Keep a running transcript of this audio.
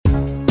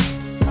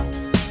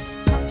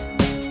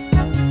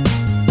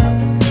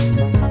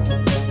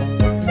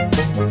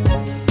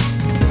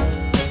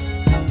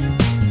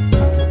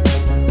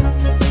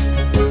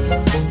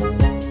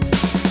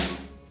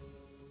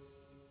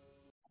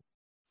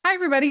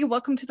everybody.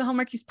 Welcome to the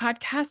Hallmarkies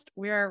podcast.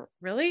 We are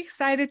really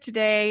excited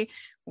today.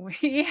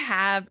 We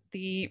have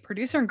the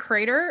producer and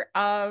creator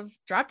of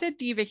Drop Dead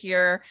Diva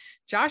here.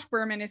 Josh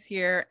Berman is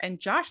here. And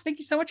Josh, thank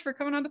you so much for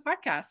coming on the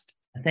podcast.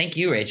 Thank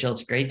you, Rachel.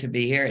 It's great to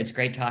be here. It's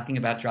great talking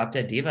about Drop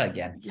Dead Diva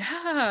again.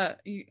 Yeah,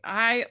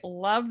 I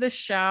love this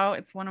show.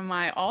 It's one of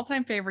my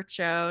all-time favorite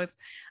shows.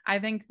 I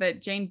think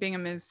that Jane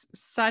Bingham is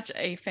such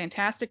a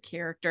fantastic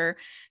character.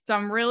 So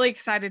I'm really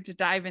excited to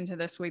dive into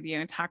this with you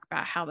and talk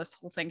about how this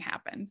whole thing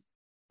happened.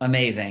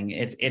 Amazing.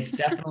 It's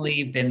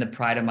definitely been the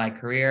pride of my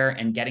career,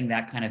 and getting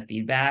that kind of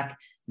feedback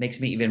makes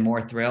me even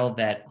more thrilled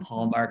that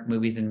Hallmark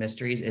Movies and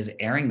Mysteries is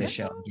airing the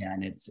show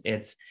again.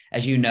 It's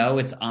as you know,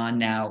 it's on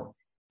now.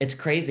 It's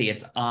crazy.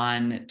 It's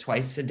on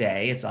twice a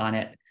day. It's on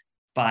at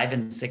 5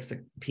 and 6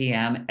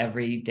 p.m.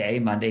 every day,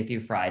 Monday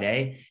through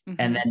Friday.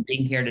 And then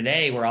being here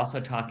today, we're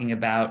also talking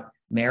about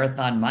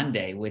Marathon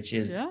Monday, which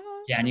is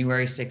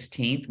January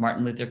 16th,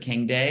 Martin Luther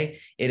King Day.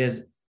 It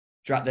is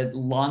the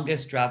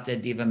longest Drop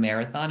Dead Diva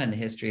marathon in the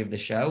history of the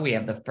show. We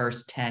have the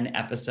first 10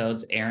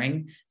 episodes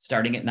airing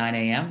starting at 9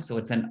 a.m. So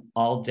it's an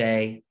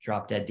all-day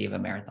Drop Dead Diva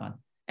marathon.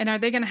 And are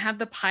they going to have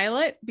the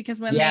pilot?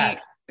 Because when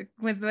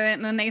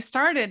they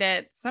started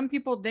it, some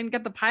people didn't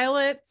get the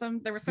pilot.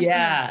 There was some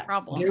kind of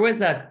problem. There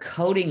was a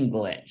coding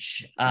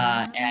glitch,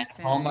 and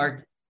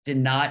Hallmark did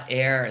not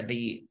air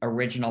the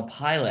original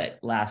pilot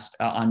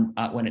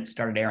when it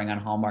started airing on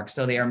Hallmark.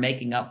 So they are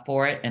making up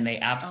for it, and they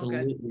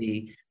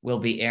absolutely will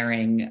be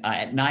airing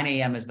at 9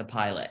 a.m. as the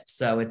pilot.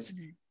 So it's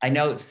I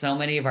know so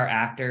many of our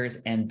actors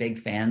and big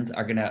fans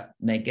are going to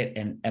make it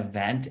an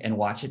event and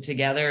watch it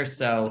together.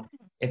 So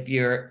if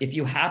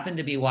you happen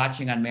to be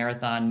watching on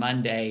Marathon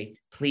Monday,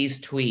 please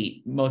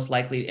tweet, most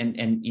likely,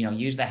 and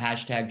use the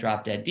hashtag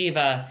Drop Dead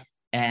Diva.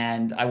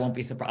 And I won't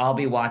be surprised. I'll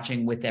be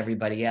watching with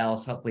everybody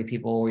else. Hopefully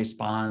people will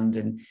respond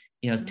and,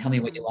 tell me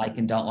what you like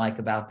and don't like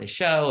about the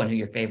show and who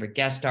your favorite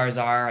guest stars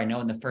are. I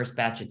know in the first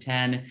batch of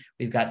 10,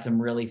 we've got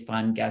some really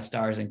fun guest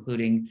stars,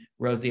 including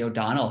Rosie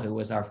O'Donnell, who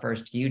was our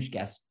first huge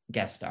guest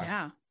star.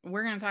 Yeah,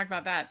 we're going to talk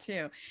about that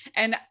too.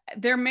 And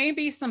there may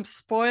be some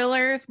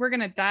spoilers. We're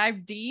going to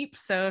dive deep.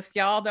 So if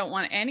y'all don't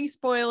want any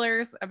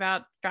spoilers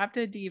about Drop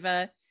Dead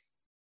Diva,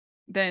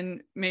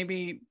 then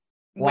maybe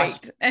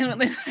wait and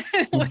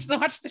watch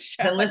the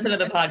show and listen to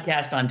the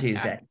podcast on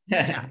Tuesday.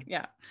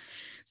 Yeah.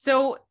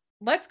 So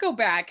let's go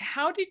back.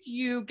 How did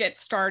you get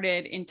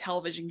started in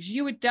television? Because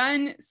you had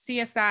done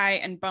CSI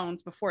and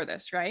Bones before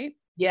this, right?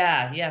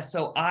 Yeah.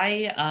 So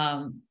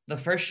the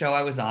first show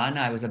I was on,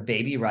 I was a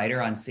baby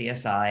writer on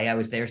CSI. I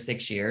was there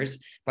 6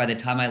 years. By the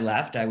time I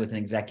left, I was an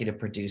executive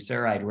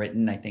producer. I'd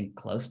written, I think,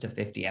 close to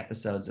 50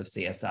 episodes of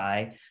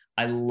CSI.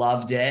 I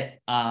loved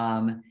it.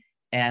 And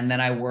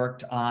then I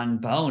worked on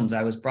Bones.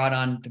 I was brought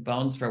on to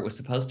Bones it was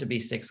supposed to be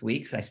 6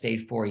 weeks. I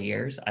stayed 4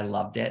 years. I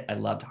loved it. I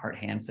loved Hart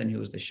Hansen, who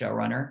was the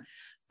showrunner.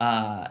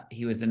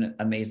 He is an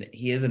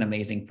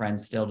amazing friend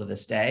still to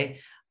this day.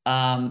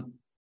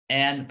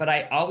 But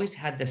I always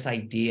had this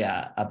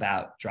idea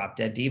about Drop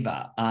Dead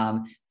Diva,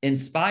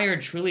 inspired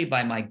truly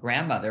by my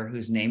grandmother,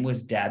 whose name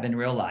was Deb in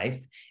real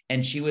life.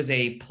 And she was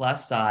a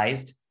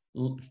plus-sized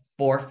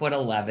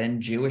 4'11"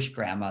 Jewish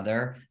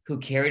grandmother who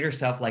carried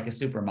herself like a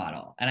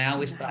supermodel. And I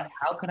always thought,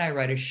 how can I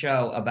write a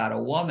show about a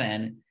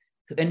woman?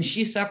 And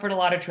she suffered a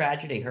lot of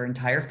tragedy. Her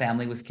entire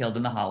family was killed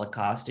in the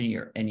Holocaust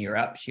in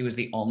Europe. She was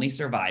the only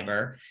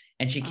survivor.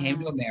 And she came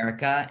to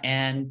America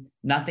and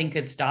nothing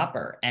could stop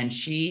her. And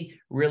she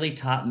really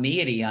taught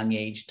me at a young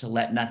age to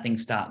let nothing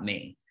stop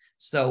me.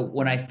 So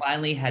when I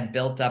finally had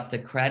built up the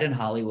cred in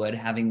Hollywood,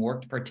 having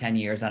worked for 10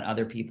 years on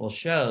other people's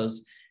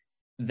shows,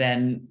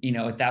 then,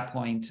 at that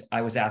point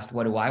I was asked,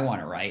 what do I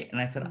want to write? And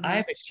I said, I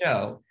have a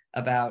show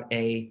about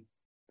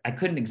I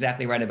couldn't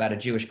exactly write about a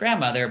Jewish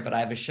grandmother, but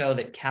I have a show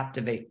that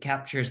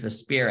captures the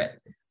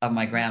spirit of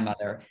my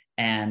grandmother.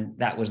 And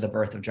that was the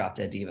birth of Drop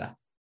Dead Diva.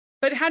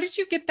 But how did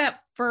you get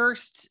that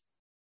first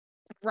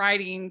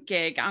writing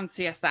gig on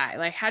CSI?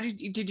 Like, how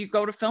did you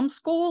go to film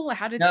school?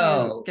 How did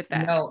you get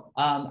that? No,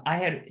 I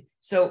had,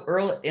 so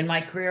early in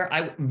my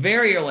career,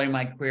 very early in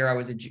my career, I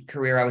was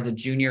a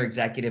junior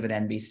executive at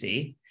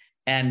NBC.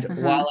 And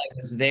while I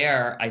was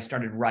there, I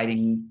started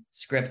writing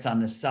scripts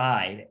on the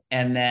side.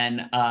 And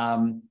then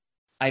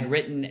I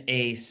wrote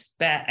a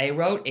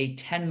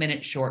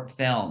 10-minute short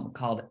film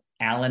called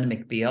Alan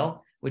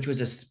McBeal, which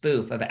was a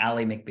spoof of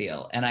Ally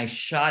McBeal. And I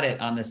shot it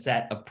on the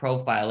set of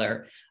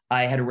Profiler.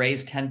 I had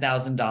raised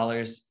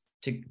 $10,000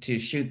 to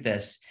shoot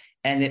this,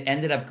 and it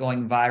ended up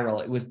going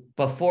viral. It was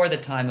before the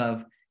time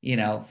of,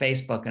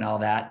 Facebook and all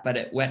that, but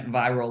it went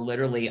viral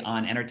literally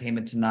on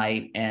Entertainment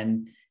Tonight,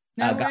 and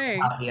got a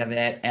copy of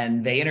it,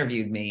 and they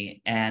interviewed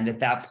me. And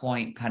at that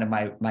point, kind of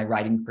my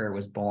writing career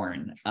was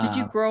born. Did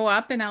you grow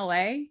up in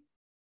LA?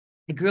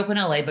 I grew up in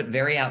LA, but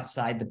very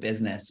outside the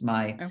business.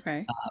 No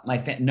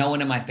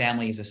one in my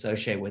family is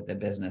associated with the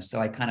business.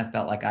 So I kind of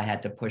felt like I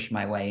had to push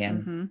my way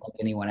in like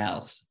anyone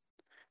else.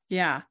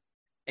 Yeah.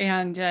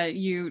 And how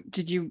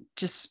did you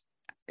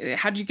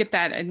get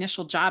that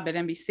initial job at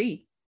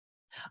NBC?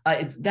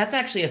 That's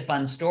actually a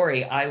fun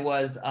story. I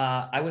was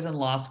in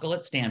law school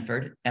at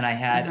Stanford, and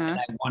Uh-huh.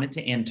 I wanted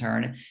to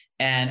intern,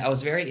 and I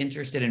was very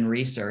interested in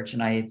research,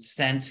 and I had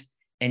sent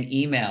an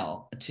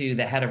email to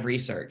the head of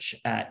research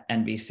at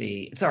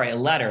NBC. Sorry, a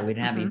letter. We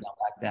didn't have email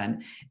back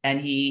then, and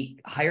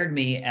he hired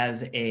me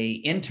as a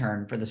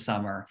intern for the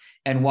summer.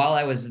 And while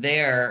I was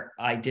there,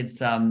 I did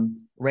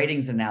some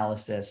ratings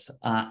analysis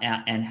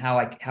and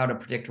how to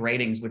predict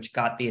ratings, which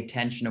got the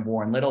attention of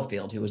Warren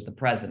Littlefield, who was the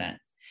president.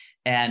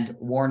 And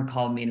Warren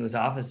called me into his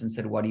office and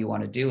said, "What do you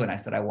want to do?" And I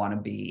said, "I want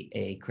to be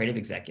a creative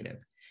executive."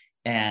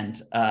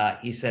 And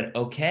he said,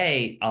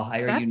 "Okay, I'll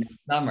hire you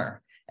next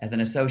summer as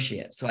an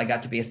associate." So I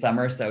got to be a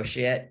summer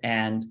associate,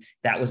 and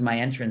that was my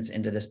entrance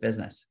into this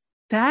business.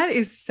 That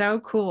is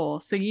so cool.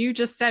 So you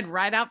just said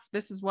right out,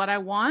 "This is what I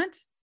want."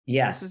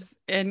 Yes.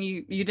 And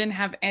you didn't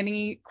have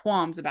any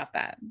qualms about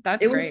that.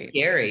 That's It was great.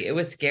 scary. It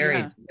was scary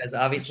Yeah, because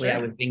obviously sure. I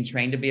was being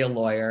trained to be a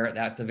lawyer.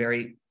 That's a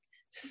very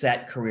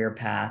set career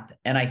path.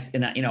 And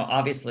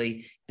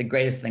obviously the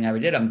greatest thing I ever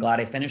did, I'm glad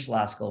I finished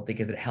law school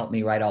because it helped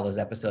me write all those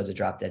episodes of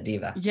Drop Dead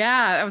Diva.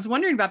 Yeah, I was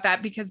wondering about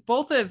that because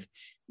both of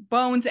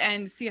Bones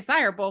and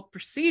CSI are both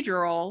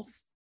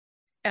procedurals.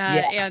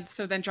 And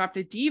so then Drop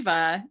Dead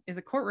Diva is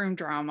a courtroom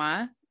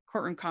drama,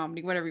 courtroom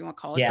comedy, whatever you want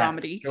to call it,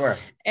 dramedy. Sure.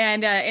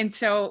 And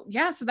so,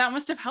 so that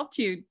must have helped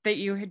you that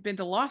you had been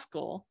to law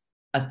school.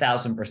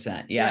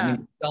 1,000%. Yeah. I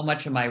mean, so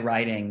much of my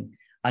writing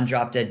on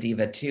Drop Dead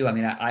Diva too. I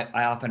mean,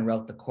 I often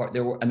wrote on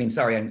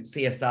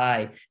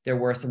CSI, there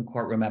were some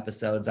courtroom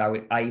episodes.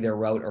 I either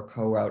wrote or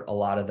co-wrote a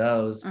lot of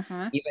those.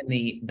 Even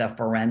the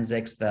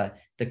forensics, the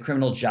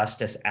criminal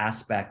justice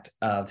aspect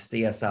of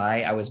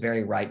CSI, I was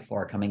very ripe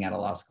for coming out of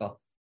law school.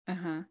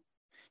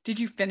 Did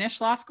you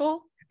finish law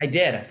school? I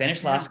did. I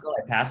finished law school.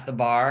 I passed the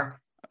bar.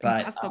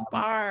 But passed the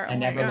bar. Oh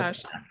my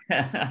gosh.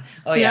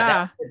 Oh yeah,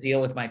 that's the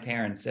deal with my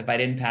parents. If I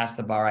didn't pass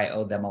the bar, I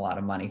owed them a lot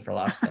of money for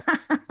law school.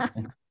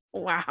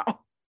 Wow.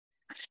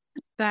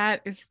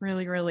 That is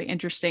really, really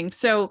interesting.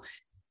 So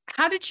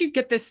how did you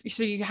get this?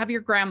 So you have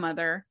your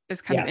grandmother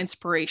as kind of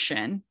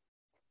inspiration.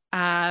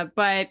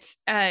 But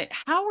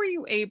how were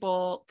you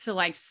able to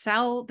like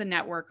sell the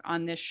network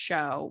on this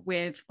show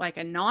with like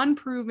a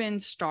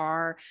non-proven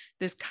star,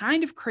 this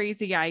kind of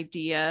crazy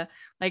idea?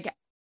 Like,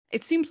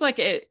 it seems like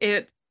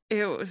it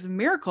was a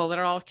miracle that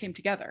it all came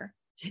together.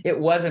 It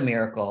was a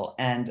miracle.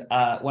 And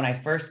when I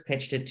first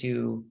pitched it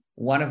to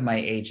one of my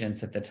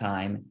agents at the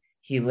time,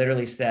 he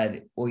literally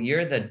said, "Well,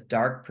 you're the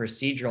dark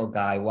procedural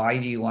guy. Why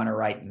do you want to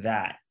write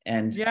that?"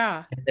 And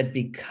I said,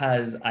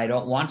 "Because I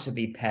don't want to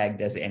be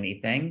pegged as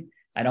anything.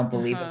 I don't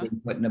believe in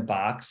being put in a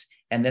box.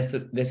 And this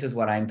is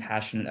what I'm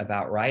passionate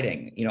about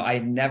writing." You know, I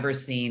had never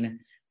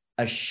seen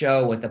a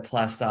show with a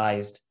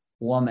plus-sized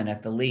woman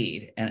at the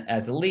lead and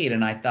as a lead.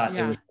 And I thought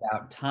it was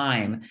about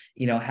time,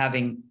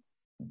 having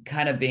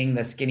kind of being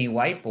the skinny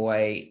white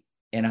boy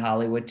in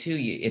Hollywood too.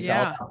 It's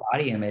all about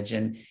body image.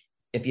 And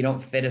if you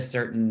don't fit a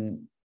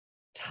certain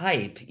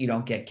type, you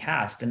don't get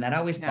cast. And that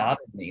always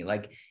bothered me.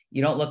 Like,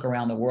 you don't look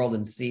around the world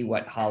and see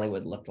what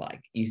Hollywood looked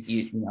like,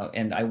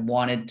 and I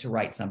wanted to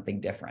write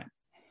something different.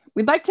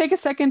 We'd like to take a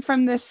second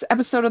from this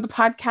episode of the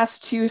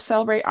podcast to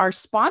celebrate our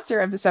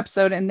sponsor of this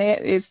episode, and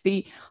that is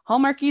the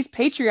Hallmarkies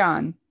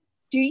Patreon.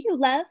 Do you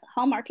love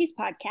Hallmarkies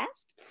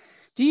podcast?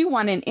 Do you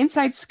want an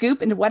inside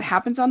scoop into what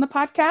happens on the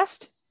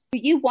podcast? Do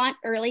you want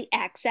early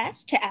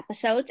access to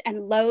episodes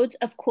and loads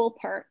of cool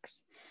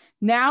perks?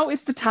 Now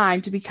is the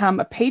time to become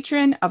a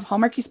patron of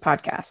Hallmarkies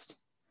podcast.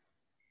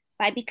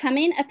 By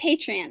becoming a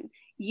patron,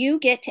 you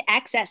get to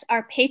access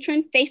our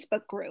patron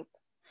Facebook group.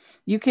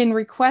 You can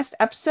request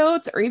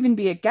episodes or even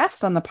be a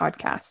guest on the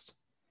podcast.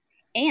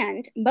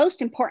 And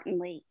most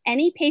importantly,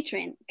 any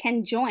patron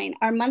can join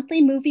our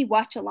monthly movie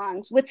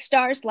watch-alongs with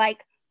stars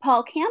like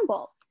Paul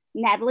Campbell,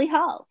 Natalie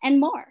Hall, and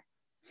more.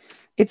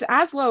 It's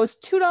as low as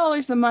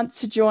 $2 a month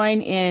to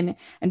join in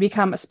and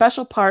become a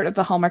special part of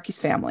the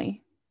Hallmarkies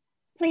family.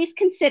 Please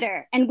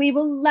consider, and we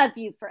will love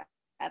you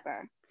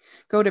forever.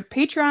 Go to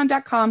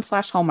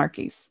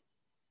patreon.com/Hallmarkies.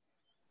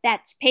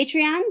 That's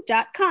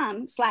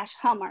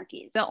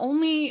patreon.com/Hallmarkies. The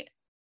only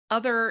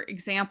other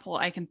example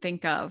I can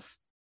think of,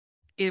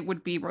 it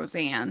would be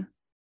Roseanne,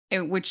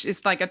 which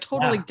is like a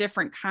totally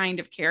different kind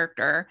of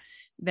character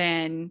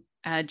than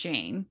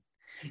Jane.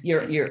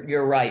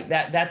 You're right.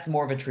 That's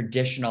more of a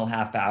traditional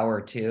half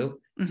hour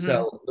too.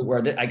 So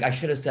where I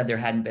should have said there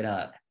hadn't been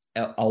a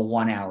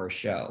 1 hour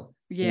show.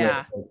 With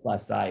a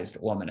plus-sized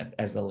woman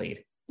as the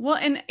lead. Well,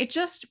 and it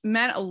just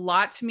meant a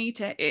lot to me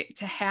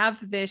to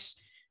have this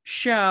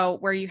show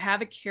where you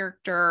have a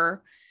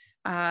character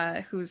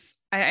who's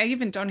I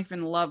even don't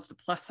even love the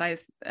plus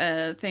size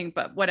thing,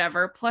 but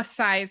whatever, plus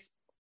size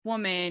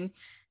woman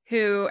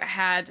who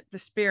had the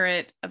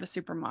spirit of a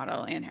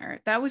supermodel in her.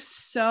 That was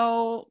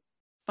so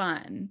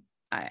fun.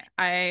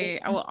 I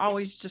will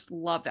always just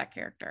love that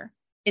character.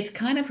 It's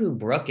kind of who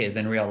Brooke is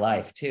in real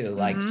life too.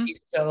 Like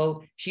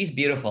she's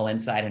beautiful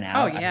inside and out.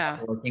 Oh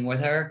yeah. Working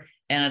with her.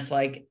 And it's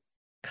like,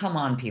 come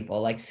on,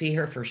 people, like see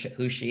her for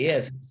who she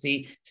is,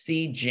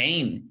 see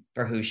Jane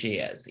for who she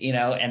is,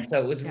 and so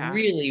it was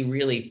really,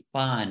 really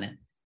fun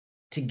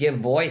to give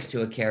voice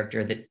to a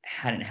character that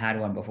hadn't had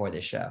one before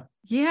this show.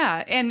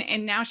 Yeah.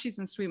 And now she's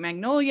in Sweet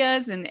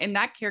Magnolias, and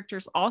that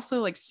character's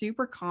also like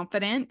super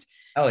confident.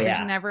 Oh There's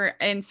yeah. never,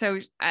 and so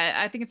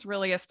I think it's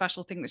really a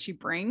special thing that she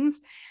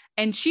brings.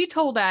 And she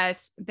told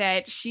us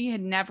that she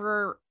had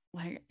never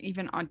like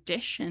even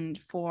auditioned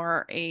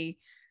for a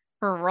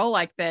role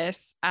like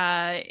this,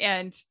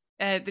 and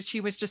that she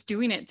was just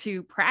doing it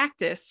to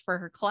practice for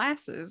her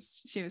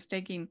classes. She was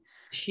taking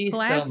She's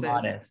classes. so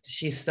modest.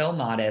 She's so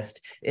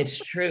modest. It's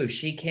true.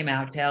 She came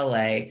out to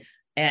LA,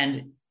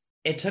 and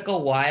it took a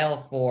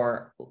while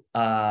for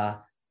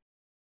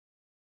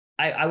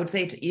I would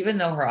say even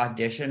though her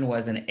audition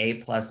was an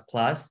A++,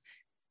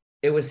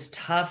 it was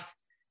tough.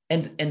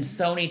 And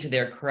Sony, to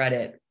their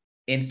credit,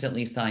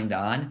 instantly signed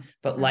on,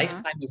 but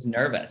Lifetime was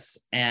nervous.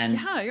 And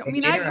yeah, I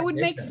mean, it would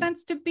make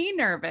sense to be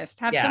nervous,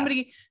 to have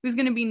somebody who's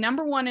going to be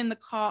number one in the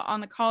call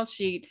on the call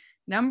sheet,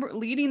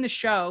 leading the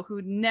show,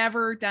 who'd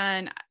never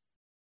done,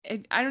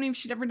 I don't even,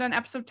 she'd ever done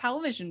episode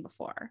television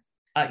before.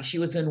 She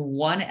was in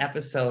one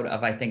episode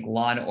of, I think,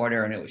 Law and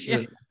Order, and she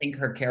was, I think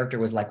her character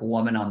was like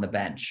Woman on the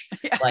Bench,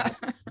 like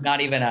not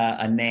even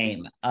a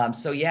name.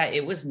 So yeah,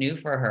 it was new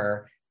for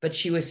her, but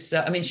she was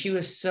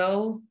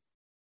so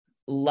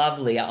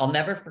lovely. I'll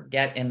never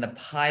forget in the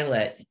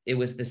pilot, it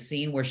was the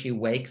scene where she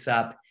wakes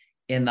up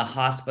in the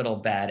hospital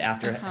bed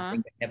after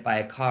being hit by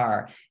a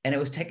car, and it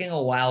was taking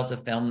a while to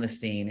film the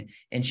scene.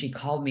 And she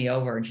called me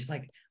over and she's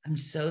like, "I'm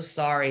so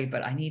sorry,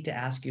 but I need to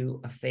ask you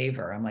a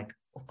favor." I'm like,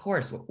 "Of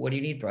course. What do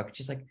you need, Brooke?"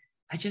 She's like,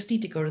 "I just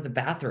need to go to the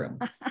bathroom."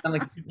 I'm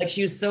like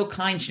she was so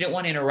kind. She didn't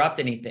want to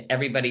interrupt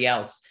everybody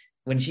else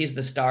when she's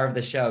the star of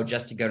the show,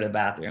 just to go to the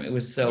bathroom. It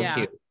was so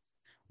cute.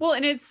 Well,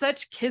 and it's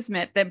such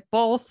kismet that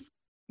both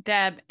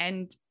Deb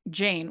and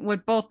Jane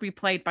would both be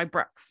played by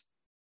Brooks.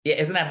 Yeah,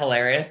 isn't that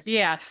hilarious?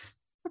 Yes.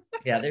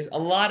 Yeah, there's a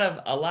lot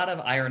of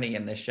irony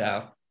in this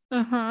show.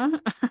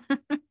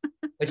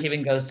 Which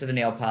even goes to the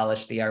nail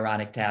polish, the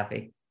ironic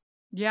taffy.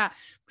 Yeah.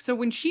 So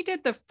when she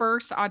did the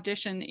first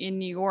audition in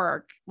New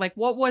York, like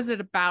what was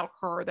it about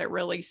her that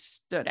really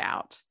stood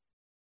out?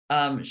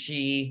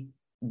 She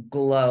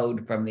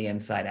glowed from the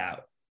inside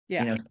out.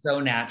 Yeah. So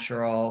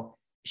natural.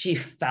 She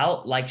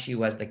felt like she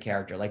was the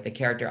character, like the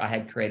character I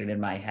had created in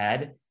my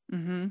head.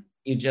 And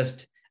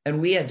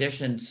we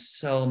auditioned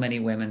so many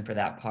women for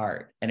that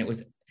part. And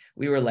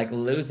we were like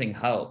losing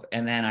hope.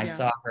 And then I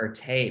saw her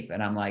tape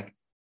and I'm like,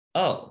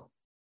 oh,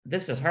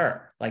 this is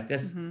her. Like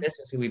this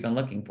is who we've been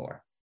looking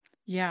for.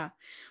 Yeah.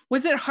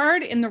 Was it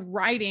hard in the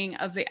writing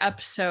of the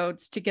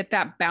episodes to get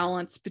that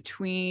balance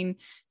between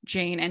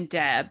Jane and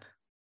Deb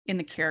in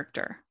the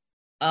character?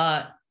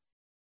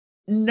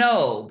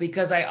 No,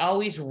 because I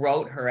always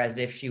wrote her as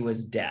if she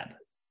was Deb,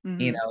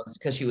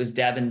 because she was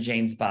Deb in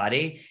Jane's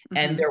body.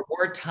 And there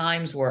were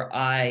times where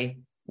I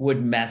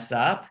would mess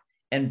up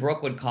and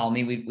Brooke would call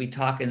me. We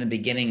talk in the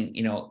beginning,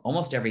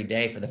 almost every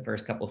day for the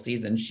first couple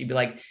seasons. She'd be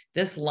like,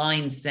 "This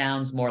line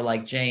sounds more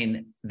like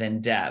Jane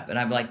than Deb." And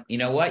I'm like, "You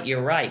know what?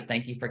 You're right.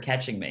 Thank you for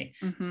catching me."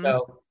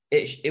 So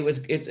it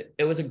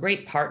was a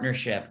great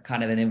partnership,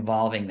 kind of in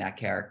involving that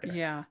character.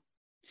 Yeah.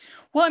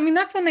 Well, I mean,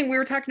 that's one thing we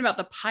were talking about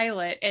the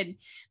pilot, and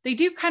they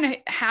do kind of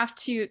have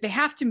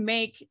to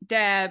make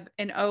Deb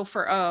an O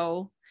for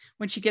O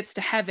when she gets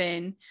to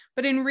heaven.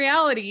 But in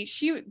reality,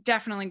 she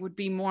definitely would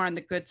be more on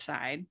the good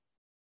side.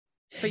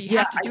 But you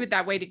have to do it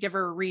that way to give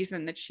her a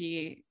reason that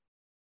she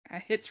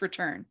hits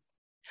return.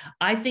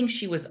 I think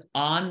she was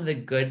on the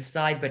good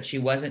side, but she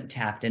wasn't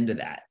tapped into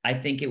that. I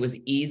think it was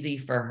easy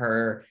for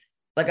her.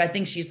 Like, I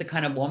think she's the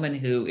kind of woman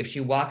who, if she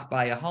walks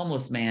by a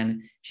homeless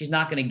man, she's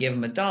not going to give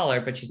him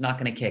 $1, but she's not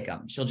going to kick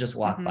him. She'll just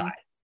walk by,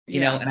 you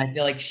know? And I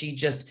feel like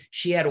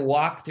she had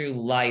walked through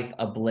life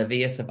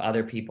oblivious of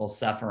other people's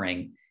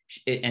suffering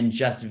and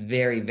just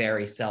very,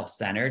 very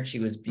self-centered. She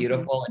was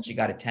beautiful and she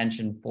got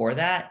attention for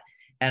that.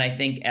 And I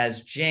think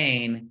as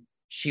Jane,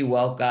 she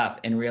woke up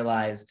and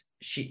realized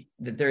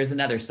that there is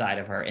another side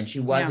of her, and she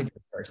was a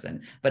good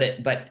person,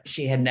 but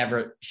she had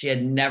never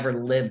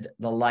lived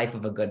the life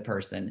of a good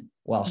person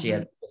while she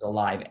was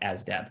alive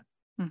as Deb.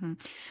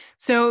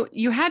 So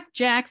you had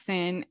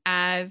Jackson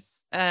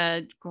as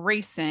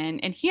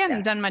Grayson, and he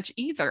hadn't done much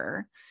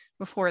either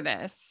before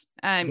this.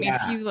 A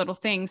few little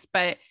things,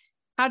 but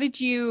how did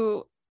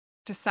you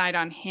decide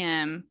on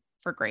him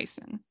for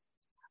Grayson?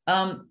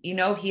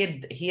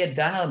 He had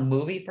done a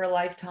movie for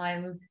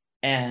Lifetime,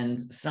 and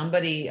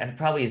somebody,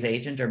 probably his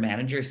agent or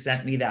manager,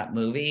 sent me that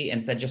movie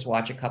and said, just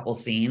watch a couple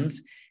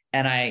scenes.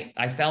 And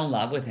I fell in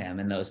love with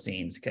him in those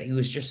scenes. He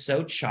was just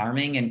so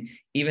charming. And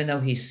even though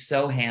he's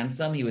so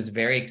handsome, he was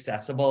very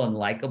accessible and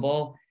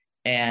likable.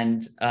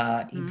 And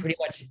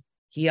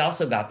he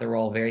also got the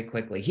role very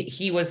quickly.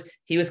 He was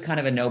kind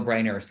of a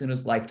no-brainer. As soon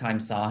as Lifetime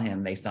saw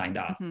him, they signed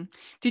off.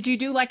 Did you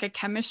do like a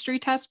chemistry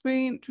test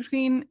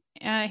between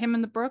him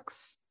and the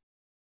Brooks?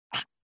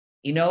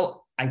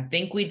 I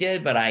think we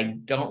did, but I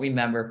don't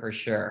remember for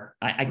sure.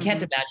 I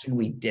can't imagine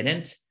we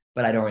didn't,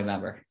 but I don't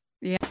remember.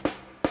 Yeah.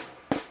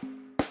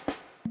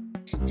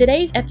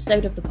 Today's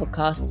episode of the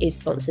podcast is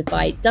sponsored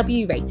by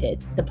W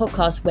Rated, the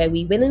podcast where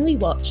we willingly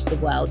watch the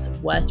world's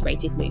worst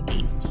rated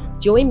movies.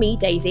 Join me,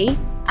 Daisy,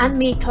 and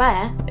me,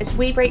 Claire, as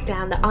we break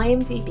down the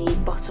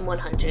IMDb Bottom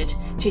 100,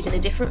 choosing a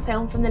different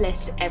film from the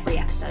list every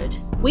episode.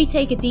 We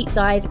take a deep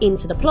dive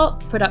into the plot,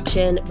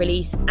 production,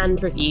 release,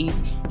 and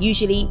reviews,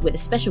 usually with a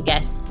special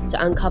guest,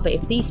 to uncover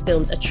if these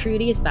films are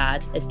truly as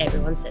bad as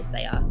everyone says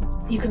they are.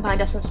 You can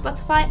find us on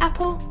Spotify,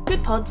 Apple,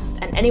 Good Pods,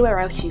 and anywhere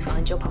else you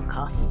find your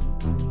podcasts.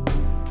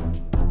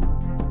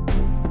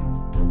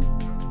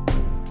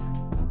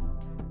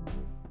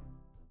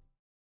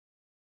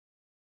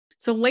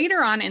 So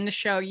later on in the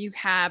show, you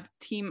have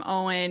Team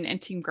Owen and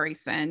Team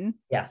Grayson.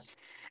 Yes.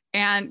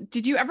 And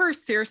did you ever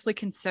seriously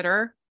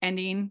consider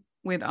ending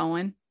with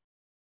Owen?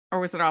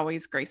 Or was it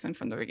always Grayson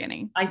from the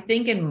beginning? I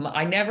think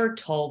I never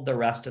told the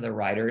rest of the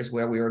writers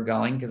where we were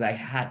going because I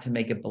had to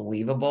make it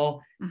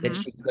believable that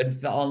she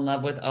could fall in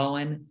love with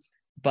Owen.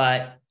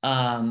 But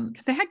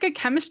because they had good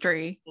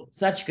chemistry.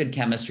 Such good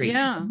chemistry.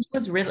 Yeah.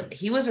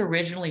 He was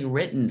originally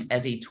written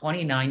as a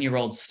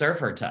 29-year-old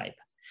surfer type.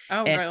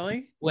 Oh, and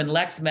really? When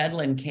Lex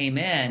Medlin came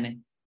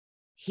in,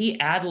 he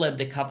ad-libbed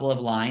a couple of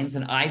lines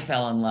and I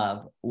fell in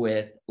love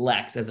with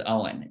Lex as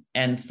Owen.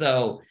 And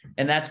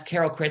that's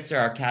Carol Kritzer,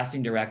 our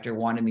casting director,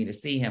 wanted me to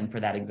see him for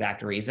that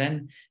exact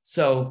reason.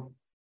 So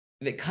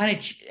it kind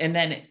of, and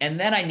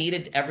then I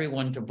needed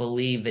everyone to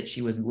believe that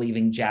she was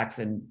leaving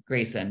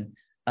Grayson,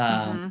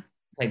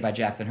 played by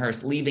Jackson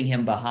Hurst, leaving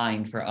him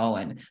behind for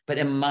Owen. But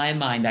in my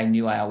mind, I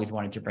knew I always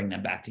wanted to bring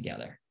them back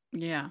together.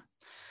 Yeah.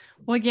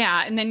 Well,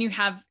 yeah. And then you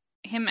have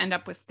him end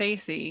up with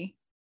Stacy.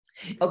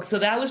 Oh, so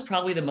that was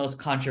probably the most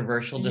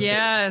controversial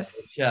decision of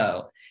the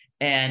show.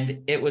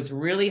 And it was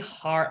really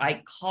hard.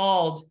 I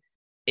called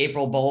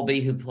April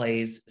Bowlby, who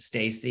plays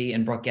Stacy,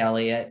 and Brooke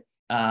Elliott,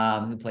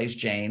 who plays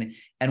Jane,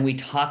 and we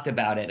talked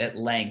about it at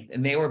length.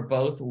 And they were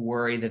both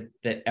worried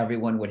that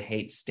everyone would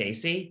hate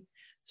Stacy.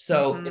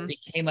 So it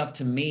became up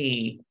to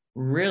me,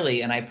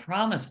 really, and I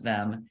promised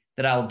them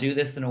that I'll do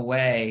this in a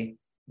way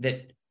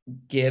that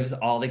gives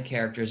all the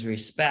characters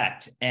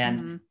respect.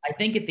 And I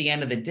think at the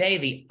end of the day,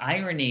 the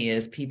irony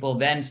is people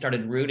then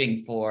started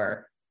rooting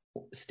for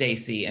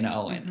Stacy and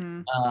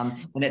Owen.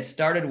 And it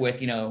started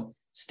with,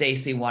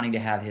 Stacy wanting to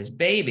have his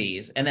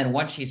babies. And then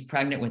once she's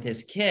pregnant with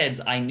his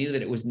kids, I knew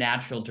that it was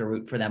natural to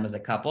root for them as a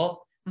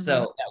couple.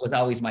 So that was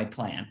always my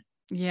plan.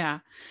 Yeah.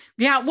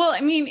 Yeah. Well,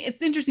 I mean,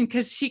 it's interesting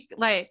because she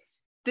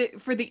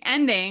for the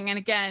ending, and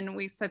again,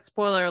 we said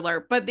spoiler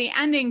alert, but the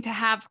ending to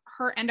have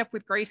her end up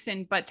with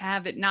Grayson, but to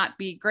have it not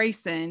be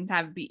Grayson, to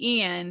have it be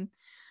Ian,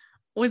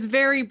 was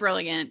very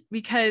brilliant,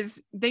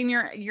 because then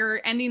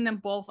you're ending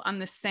them both on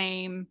the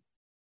same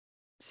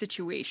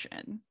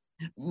situation.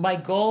 My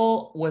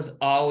goal was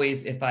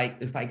always, if I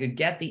could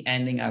get the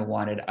ending I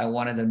wanted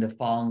them to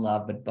fall in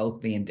love, but both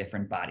be in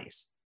different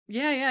bodies.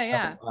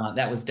 Yeah.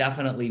 That was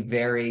definitely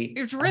it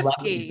was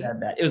risky.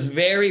 Said that. It was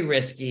very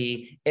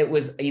risky. It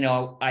was,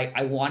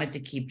 I wanted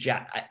to keep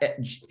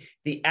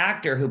the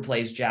actor who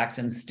plays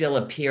Jackson still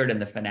appeared in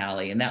the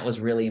finale. And that was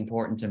really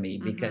important to me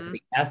because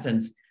the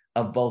essence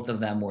of both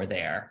of them were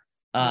there.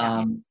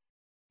 I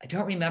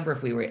don't remember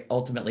if we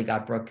ultimately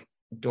got Brooke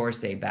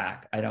Dorsey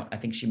back. I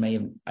think she may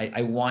have,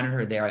 I wanted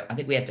her there. I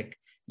think we had to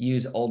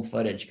use old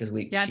footage because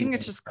I think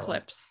it's just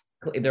clips.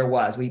 We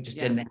just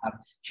didn't have,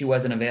 she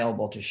wasn't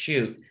available to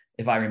shoot,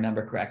 if I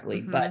remember correctly.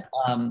 But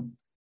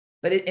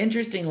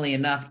interestingly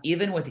enough,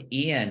 even with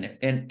Ian,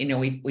 and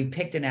we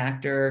picked an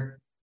actor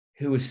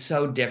who was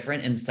so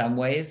different in some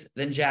ways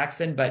than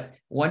Jackson, but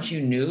once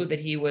you knew that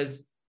he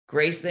was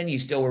Grayson, you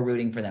still were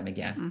rooting for them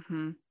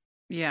again.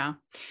 Yeah.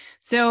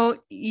 So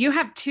you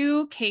have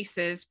 2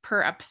 cases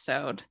per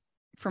episode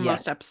for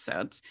most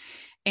episodes.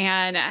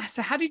 And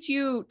so how did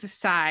you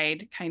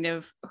decide kind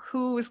of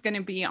who was going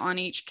to be on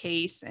each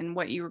case and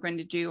what you were going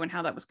to do and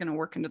how that was going to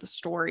work into the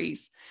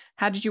stories?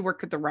 How did you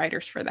work with the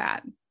writers for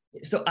that?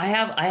 So I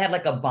had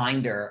like a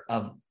binder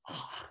of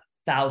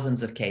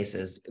thousands of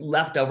cases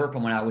left over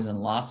from when I was in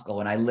law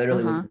school. And I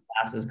literally was in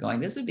classes going,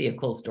 this would be a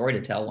cool story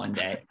to tell one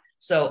day.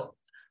 So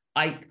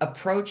I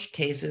approached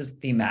cases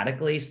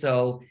thematically.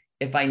 So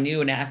if I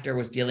knew an actor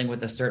was dealing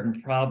with a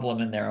certain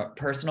problem in their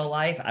personal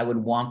life, I would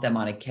want them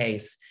on a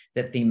case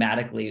that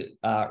thematically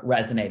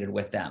resonated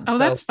with them. Oh, so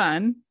that's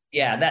fun.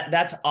 Yeah,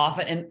 that's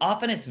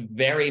often it's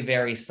very,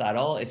 very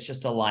subtle. It's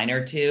just a line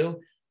or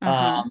two.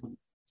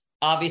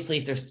 Obviously,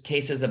 if there's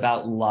cases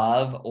about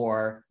love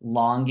or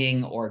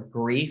longing or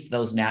grief,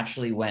 those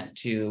naturally went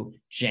to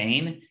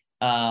Jane.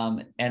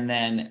 And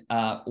then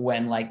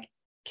when like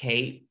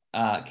Kate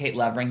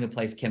Levering, who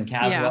plays Kim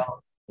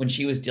Caswell, when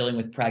she was dealing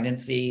with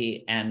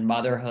pregnancy and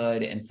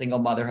motherhood and single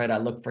motherhood, I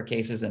looked for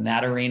cases in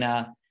that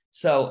arena.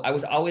 So I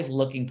was always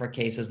looking for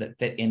cases that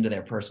fit into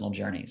their personal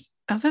journeys.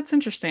 Oh, that's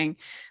interesting.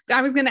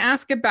 I was going to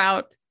ask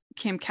about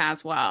Kim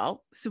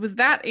Caswell. So was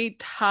that a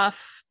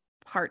tough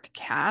part to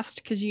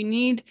cast? Because you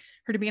need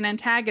her to be an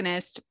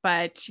antagonist,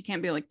 but she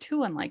can't be like too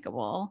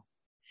unlikable.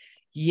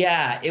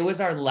 Yeah, it was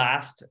our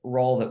last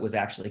role that was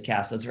actually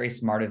cast. So it's very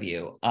smart of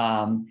you.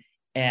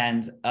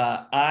 And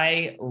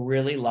I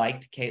really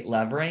liked Kate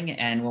Levering.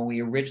 And when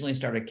we originally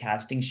started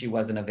casting, she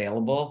wasn't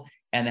available.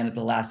 And then at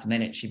the last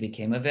minute, she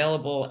became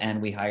available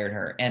and we hired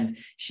her. And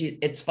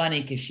it's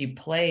funny because she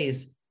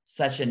plays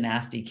such a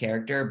nasty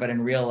character, but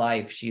in real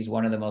life, she's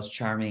one of the most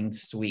charming,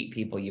 sweet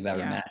people you've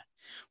ever met.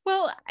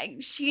 Well,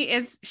 she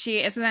is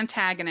an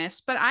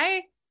antagonist, but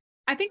I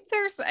think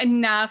there's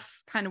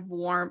enough kind of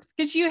warmth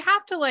because you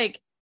have to like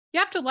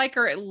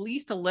her at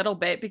least a little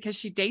bit because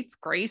she dates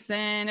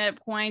Grayson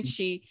at points.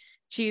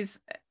 She's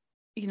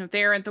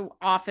there at the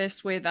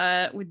office with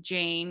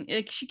Jane.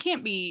 Like she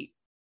can't be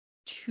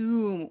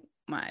too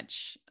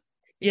much.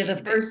 Yeah, the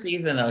first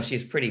season though, she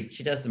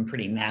does some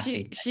pretty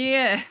nasty. She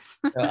is.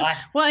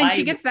 So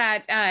she gets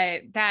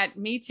that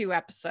Me Too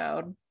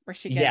episode where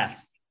she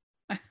gets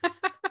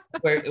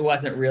where it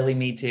wasn't really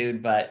Me Too,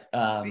 but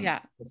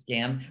the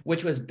scam,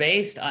 which was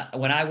based on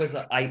when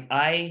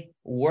I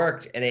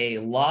worked at a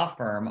law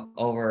firm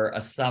over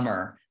a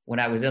summer when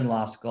I was in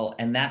law school,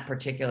 and that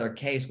particular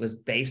case was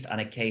based on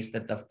a case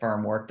that the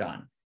firm worked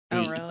on.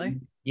 Oh, really?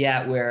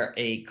 Yeah, where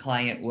a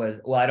client was.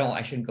 Well,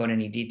 I shouldn't go into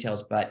any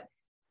details, but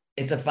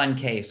it's a fun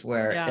case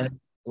where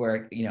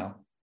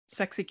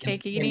sexy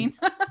cake eating.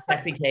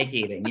 Sexy cake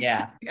eating,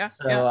 yeah. It's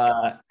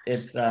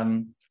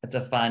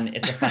a fun.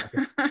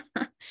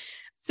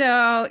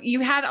 So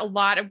you had a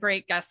lot of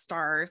great guest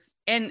stars,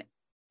 and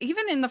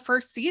even in the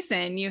first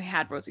season, you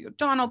had Rosie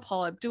O'Donnell,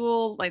 Paula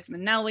Abdul, Liza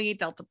Minnelli,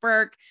 Delta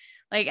Burke.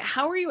 Like,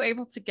 how were you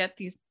able to get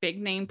these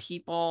big name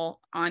people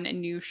on a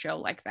new show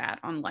like that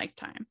on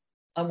Lifetime?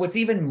 What's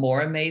even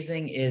more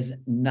amazing is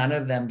none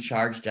of them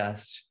charged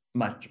us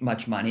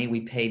much money.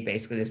 We paid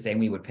basically the same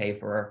we would pay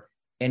for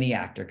any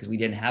actor because we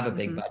didn't have a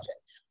big budget.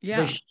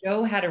 Yeah. The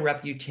show had a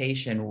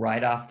reputation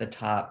right off the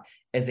top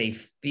as a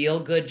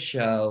feel-good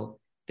show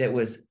that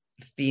was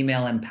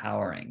female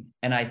empowering.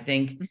 And I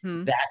think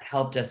that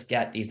helped us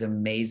get these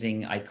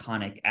amazing,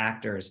 iconic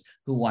actors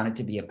who wanted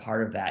to be a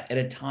part of that at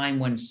a time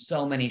when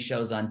so many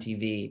shows on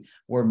TV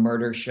were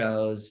murder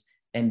shows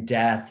and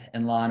death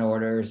and Law and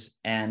Orders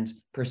and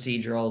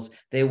procedurals.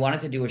 They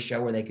wanted to do a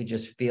show where they could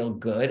just feel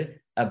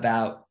good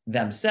about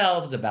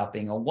themselves, about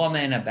being a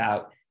woman,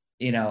 about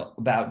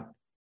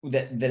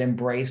that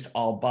embraced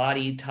all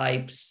body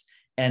types.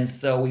 And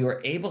so we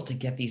were able to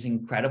get these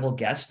incredible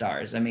guest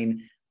stars. I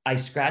mean, I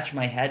scratch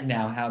my head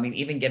now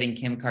even getting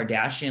Kim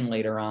Kardashian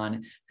later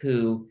on,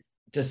 who,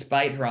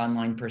 despite her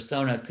online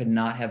persona, could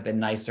not have been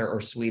nicer or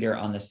sweeter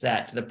on the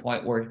set, to the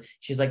point where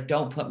she's like,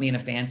 don't put me in a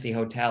fancy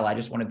hotel. I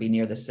just want to be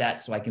near the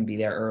set so I can be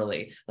there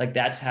early. Like,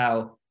 that's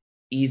how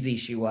easy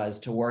she was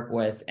to work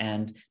with,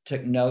 and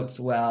took notes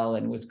well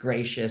and was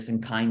gracious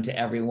and kind to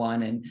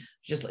everyone. And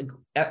just like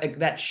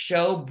that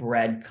show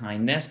bred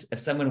kindness. If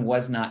someone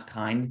was not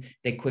kind,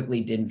 they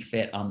quickly didn't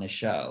fit on the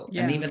show.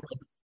 Yeah. And even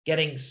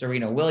getting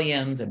Serena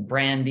Williams and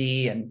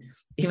Brandy and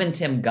even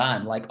Tim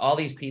Gunn, like all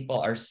these people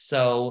are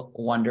so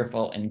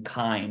wonderful and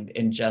kind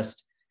and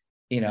just,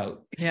 And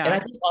I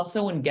think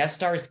also when guest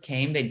stars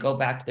came, they'd go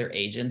back to their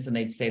agents and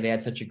they'd say they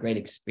had such a great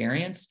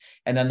experience.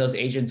 And then those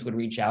agents would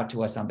reach out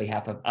to us on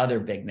behalf of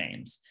other big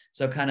names.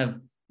 So it kind of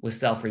was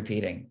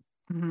self-repeating.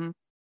 Mm-hmm.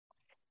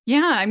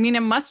 Yeah. I mean,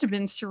 it must have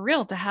been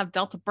surreal to have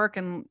Delta Burke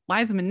and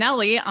Liza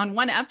Minnelli on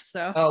one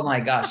episode. Oh my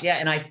gosh. Yeah.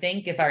 And I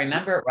think if I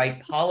remember it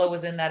right, Paula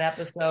was in that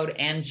episode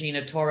and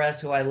Gina Torres,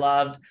 who I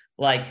loved.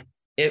 Like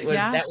that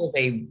was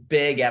a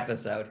big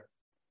episode.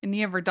 And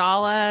Nia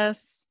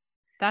Vardalos.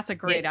 That's a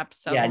great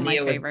episode. Yeah, one of my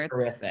favorites.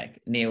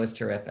 Nia was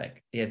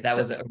terrific. Yeah, that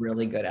was a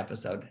really good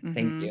episode.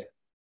 Thank you.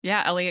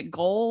 Yeah, Elliot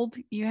Gould,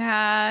 you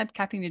had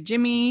Kathy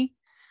Najimy.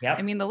 Yeah.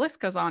 I mean, the list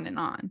goes on and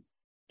on.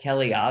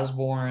 Kelly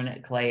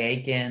Osbourne, Clay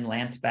Aiken,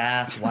 Lance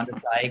Bass, Wanda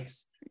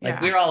Sykes.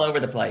 We were all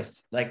over the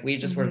place. Like, we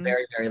just were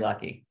very, very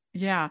lucky.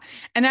 Yeah.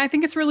 And I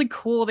think it's really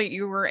cool that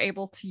you were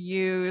able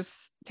to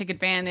take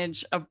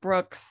advantage of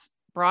Brooke's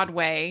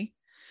Broadway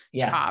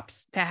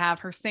chops to have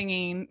her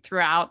singing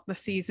throughout the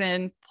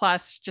season,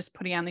 plus just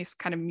putting on these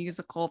kind of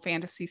musical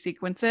fantasy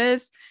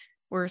sequences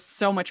were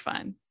so much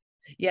fun.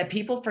 Yeah,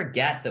 people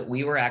forget that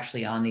we were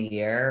actually on the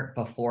air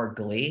before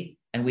Glee,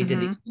 and we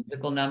did these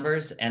musical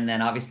numbers, and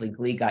then obviously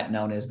Glee got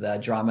known as the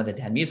drama that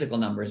had musical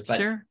numbers.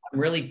 But I'm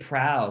really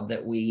proud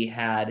that we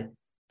had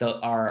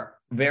our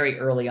very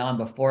early on,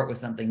 before it was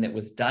something that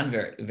was done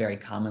very, very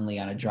commonly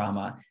on a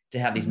drama, to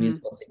have these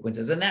musical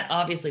sequences. And that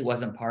obviously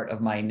wasn't part of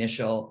my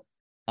initial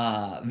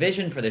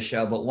vision for the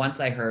show, but once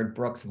I heard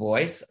Brooke's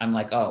voice, I'm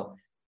like, oh,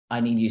 I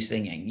need you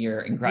singing.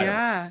 You're incredible.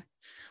 Yeah.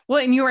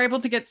 Well, and you were able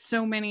to get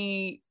so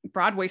many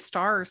Broadway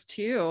stars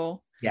too.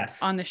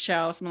 Yes. On the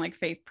show, someone like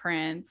Faith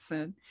Prince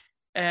and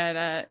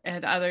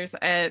others.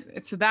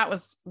 So that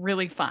was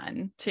really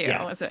fun too.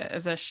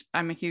 Yes.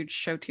 I'm a huge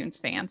Show Tunes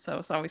fan, so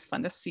it's always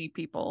fun to see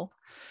people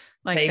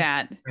like Faith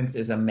that. Prince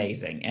is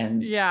amazing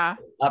and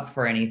up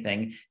for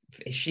anything.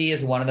 She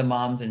is one of the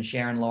moms, and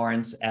Sharon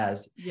Lawrence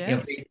as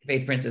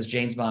Faith Prince is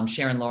Jane's mom.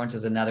 Sharon Lawrence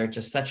is another,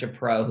 just such a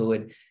pro who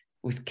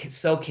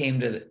came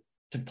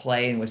to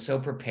play and was so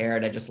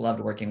prepared. I just loved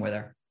working with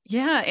her.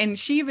 Yeah, and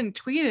she even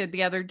tweeted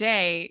the other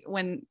day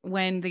when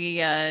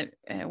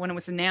it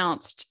was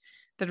announced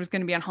that it was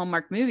going to be on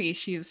Hallmark Movies,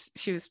 she was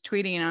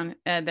tweeting on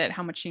that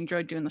how much she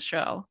enjoyed doing the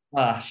show.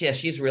 Yeah,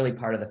 she's really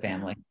part of the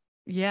family.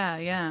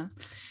 Yeah.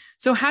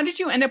 So how did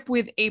you end up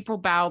with April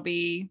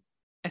Bowlby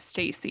as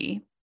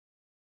Stacy?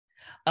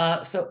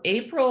 So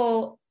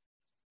April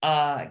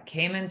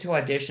came into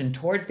audition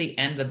towards the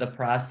end of the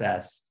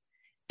process,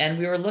 and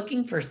we were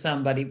looking for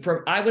somebody.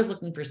 I was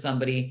looking for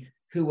somebody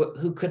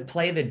who could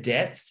play the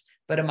ditz,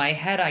 but in my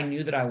head, I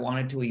knew that I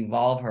wanted to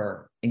evolve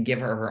her and give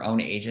her her own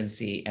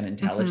agency and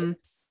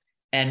intelligence.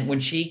 And when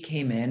she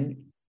came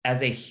in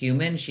as a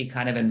human, she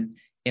kind of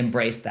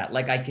embraced that.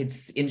 Like I could,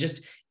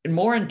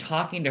 more in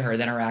talking to her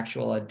than her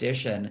actual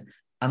audition,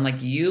 I'm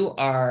like, you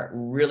are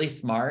really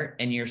smart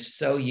and you're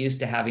so used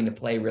to having to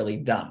play really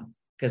dumb,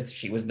 because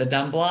she was the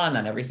dumb blonde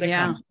on every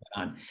sitcom she went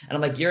on. And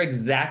I'm like, you're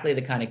exactly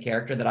the kind of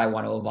character that I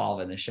want to evolve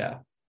in the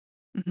show.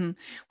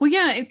 Well,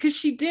 yeah,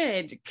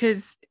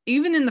 because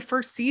even in the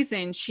first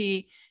season,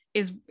 she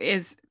is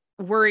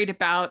worried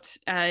about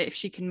if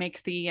she can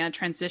make the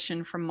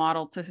transition from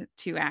model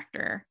to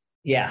actor.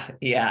 Yeah.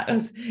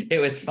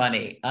 It was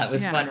funny. It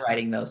was fun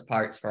writing those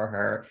parts for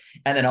her.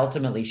 And then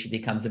ultimately she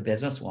becomes a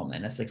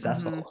businesswoman, a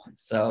successful one.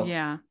 So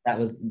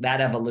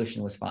that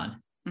evolution was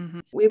fun.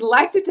 We'd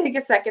like to take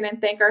a second and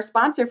thank our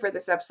sponsor for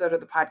this episode of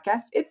the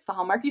podcast. It's the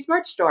Hallmarkies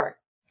merch store.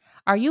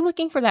 Are you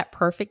looking for that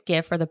perfect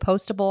gift for the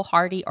postable,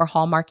 Hardy, or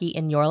Hallmarky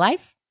in your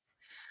life?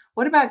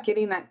 What about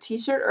getting that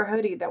t-shirt or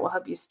hoodie that will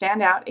help you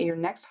stand out at your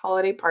next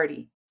holiday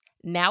party?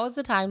 Now is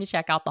the time to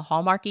check out the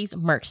Hallmarkies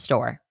merch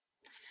store.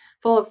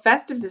 Full of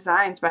festive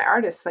designs by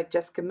artists like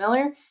Jessica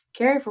Miller,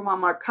 Carrie from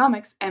Hallmark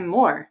Comics, and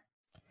more.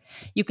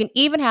 You can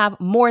even have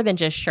more than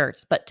just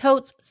shirts, but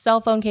totes,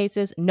 cell phone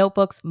cases,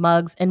 notebooks,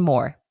 mugs, and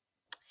more.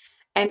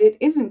 And it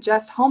isn't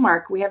just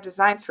Hallmark. We have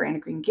designs for Anna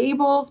Green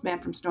Gables, Man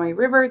from Snowy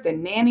River, The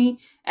Nanny,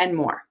 and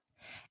more.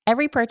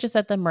 Every purchase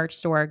at the merch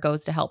store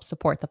goes to help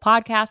support the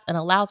podcast and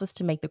allows us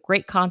to make the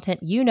great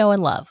content you know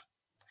and love.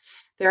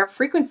 There are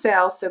frequent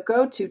sales, so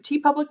go to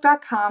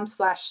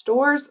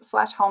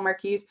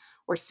tpublic.com/stores/Hallmarkies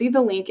or see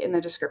the link in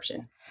the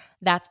description.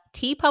 That's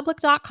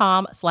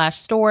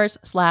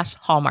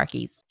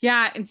tpublic.com/stores/Hallmarkies.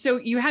 Yeah, and so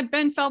you had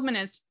Ben Feldman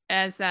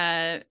as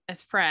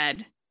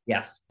Fred.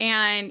 Yes.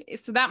 And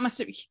so that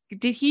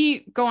did he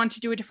go on to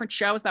do a different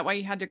show? Is that why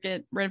you had to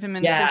get rid of him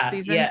in the first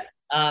season? Yeah.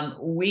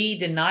 We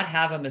did not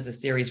have him as a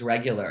series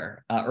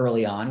regular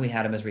early on. We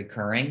had him as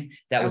recurring.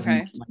 That was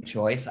my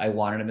choice. I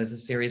wanted him as a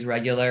series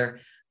regular.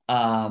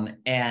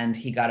 And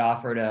he got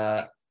offered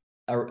a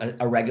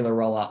regular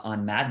role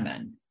on Mad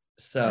Men.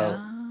 So,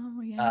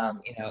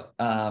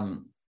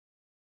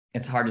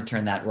 it's hard to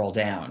turn that role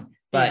down,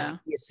 but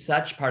he's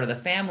such part of the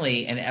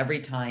family. And every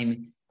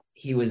time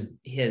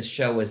his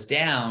show was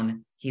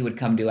down, he would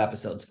come do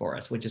episodes for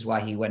us, which is why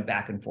he went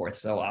back and forth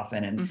so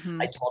often.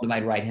 And I told him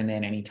I'd write him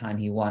in anytime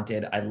he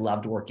wanted. I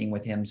loved working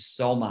with him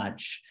so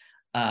much.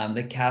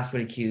 The cast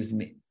would accuse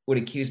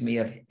me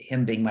of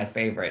him being my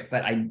favorite,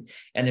 and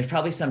there's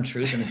probably some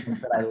truth in the sense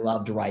that I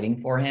loved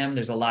writing for him.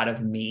 There's a lot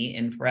of me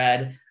in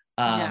Fred,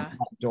 a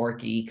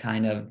dorky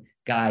kind of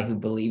guy who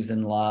believes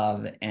in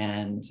love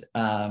and,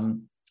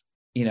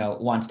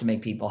 wants to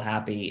make people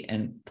happy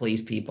and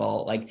please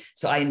people.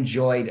 So I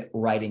enjoyed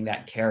writing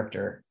that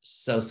character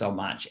so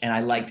much. And I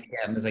liked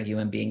him as a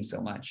human being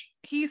so much.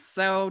 He's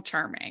so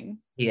charming.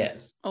 He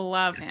is. I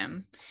love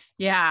him.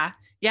 Yeah.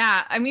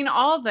 I mean,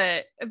 all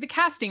the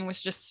casting was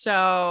just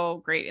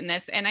so great in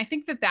this. And I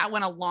think that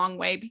went a long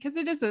way because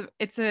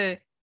it's a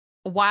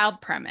wild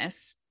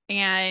premise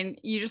and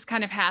you just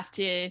kind of have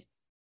to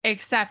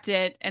accept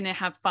it and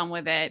have fun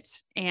with it.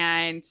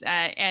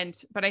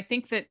 But I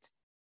think that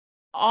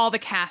all the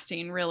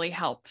casting really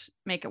helped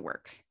make it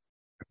work.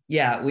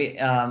 Yeah,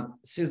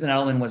 Susan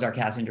Edelman was our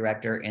casting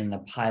director in the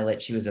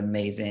pilot. She was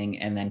amazing.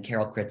 And then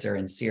Carol Kritzer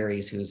in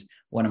series, who's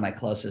one of my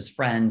closest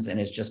friends and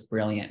is just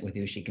brilliant with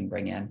who she can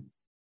bring in.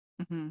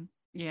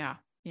 Yeah.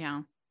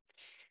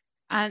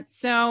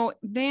 So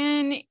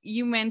then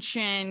you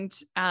mentioned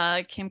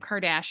Kim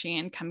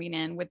Kardashian coming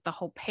in with the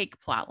whole Paik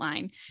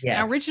plotline. Yes.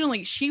 Now,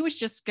 originally, she was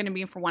just going to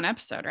be for one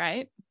episode,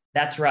 right?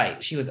 That's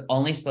right. She was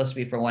only supposed to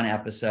be for one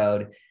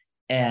episode.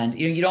 And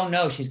you don't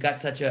know, she's got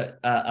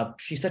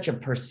she's such a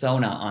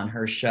persona on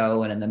her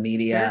show and in the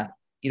media.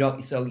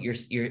 Sure. So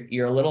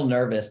you're a little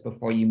nervous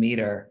before you meet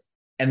her.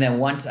 And then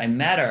once I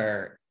met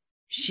her,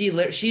 she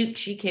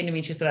came to me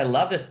and she said, I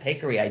love this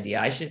bakery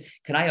idea.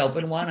 Can I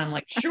open one? I'm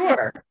like,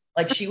 sure.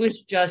 She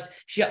is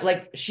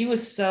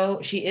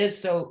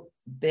so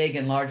big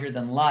and larger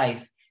than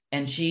life.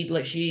 And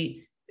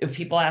if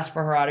people asked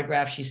for her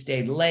autograph, she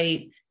stayed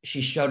late.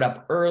 She showed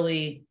up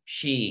early.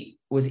 She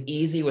was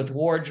easy with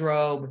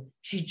wardrobe.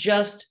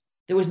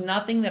 There was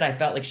nothing that I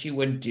felt like she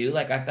wouldn't do.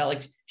 I felt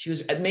like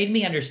it made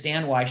me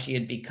understand why she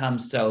had become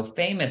so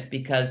famous,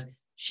 because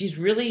she's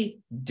really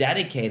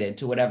dedicated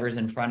to whatever's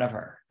in front of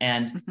her.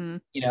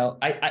 And,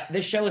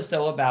 this show is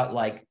so about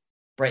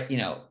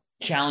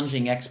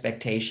challenging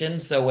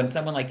expectations. So when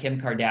someone like Kim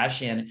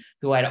Kardashian,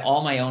 who I had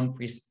all my own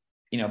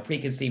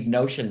preconceived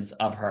notions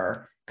of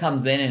her,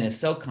 comes in and is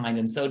so kind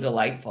and so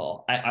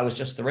delightful. I was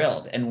just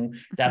thrilled. And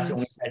that's when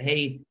we said,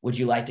 hey, would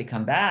you like to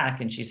come back?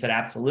 And she said,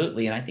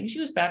 absolutely. And I think she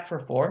was back for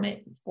four,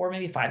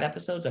 maybe 5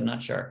 episodes. I'm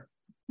not sure.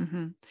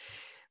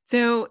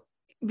 So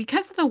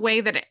because of the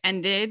way that it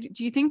ended,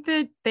 do you think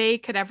that they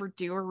could ever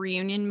do a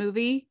reunion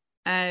movie?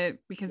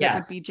 Because it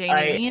would be Jane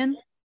and Ian?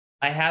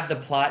 I have the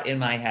plot in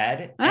my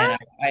head. And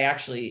I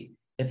actually,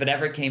 if it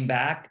ever came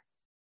back,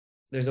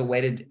 there's a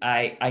way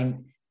to,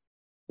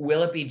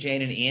 will it be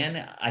Jane and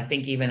Ian? I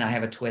think even I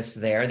have a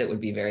twist there that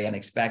would be very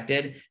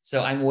unexpected.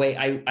 So I'm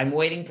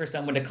waiting for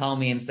someone to call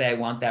me and say, I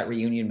want that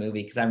reunion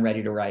movie because I'm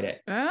ready to write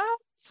it.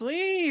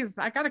 Please.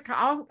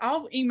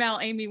 I'll email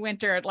Amy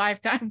Winter at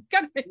Lifetime.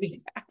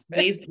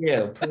 Please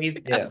do.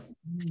 Yes.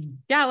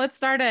 Yeah, let's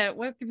start it.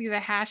 What could be the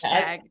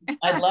hashtag?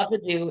 I'd love to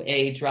do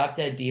a Drop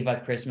Dead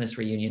Diva Christmas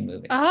reunion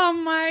movie. Oh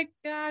my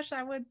gosh,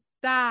 I would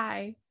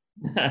die.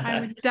 I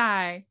would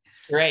die.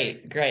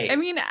 Great. I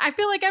mean, I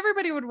feel like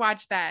everybody would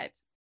watch that.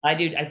 I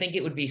do. I think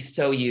it would be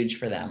so huge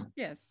for them.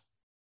 Yes.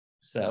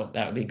 So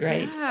that would be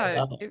great.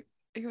 Yeah,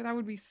 that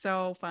would be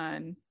so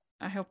fun.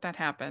 I hope that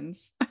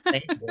happens.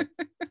 Thank you.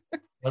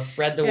 Let's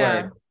spread the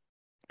word.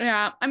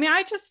 Yeah. I mean,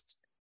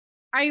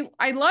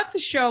 I love the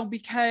show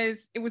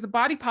because it was a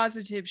body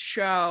positive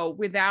show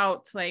with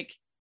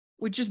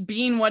just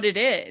being what it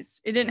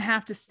is. It didn't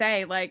have to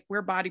say like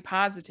we're body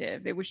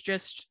positive. It was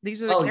just,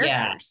 these are the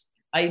characters.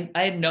 Yeah.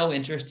 I had no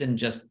interest in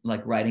just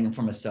like writing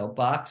from a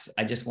soapbox.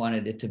 I just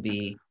wanted it to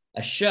be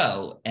a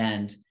show,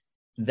 and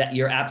that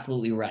you're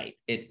absolutely right.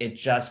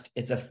 It's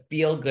a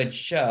feel good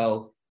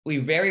show. We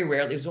very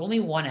rarely, there's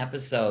only one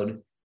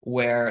episode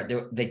where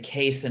the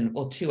case, and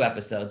 2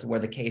 episodes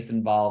where the case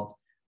involved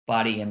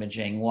body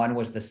imaging. One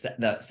was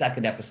the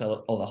second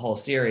episode of the whole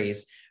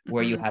series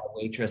where you had a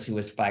waitress who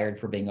was fired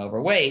for being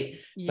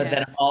overweight. Yes. But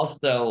then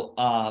also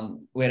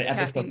we had an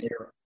episode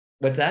there.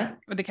 What's that?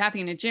 With the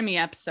Kathy and Jimmy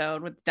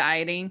episode with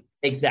dieting.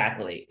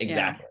 Exactly.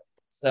 Yeah.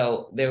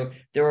 So there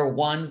were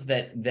ones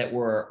that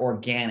were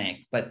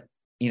organic, but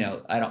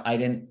I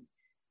didn't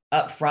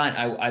up front.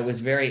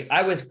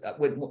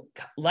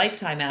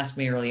 Lifetime asked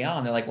me early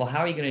on, they're like, well, how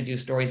are you going to do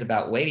stories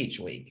about weight each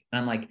week? And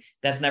I'm like,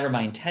 that's never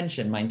my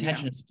intention. My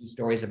intention is to do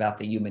stories about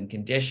the human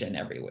condition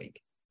every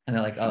week. And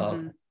they're like,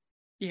 oh,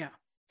 yeah.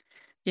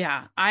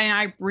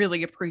 I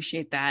really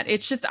appreciate that.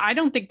 It's just, I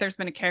don't think there's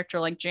been a character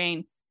like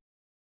Jane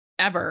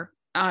ever,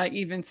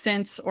 even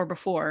since or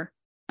before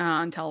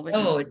on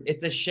television. Oh,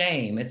 it's a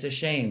shame. It's a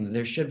shame.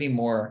 There should be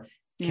more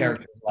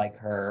characters like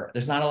her.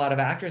 There's not a lot of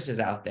actresses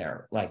out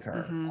there like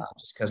her,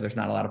 just because there's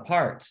not a lot of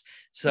parts.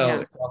 So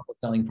it's a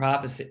fulfilling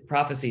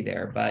prophecy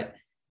there. But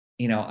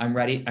I'm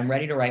ready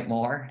to write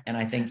more, and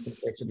I think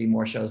there should be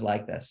more shows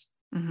like this.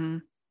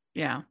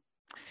 Yeah.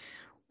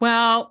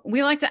 Well,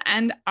 we like to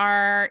end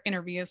our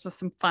interviews with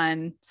some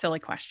fun, silly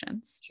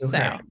questions. Sure.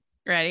 So,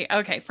 ready?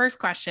 Okay. First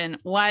question: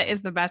 what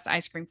is the best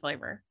ice cream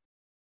flavor?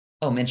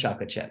 Oh, mint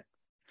chocolate chip.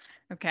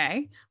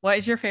 Okay. What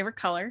is your favorite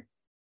color?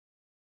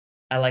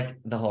 I like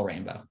the whole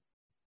rainbow.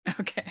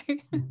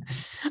 Okay.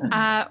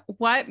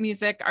 What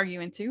music are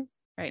you into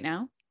right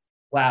now?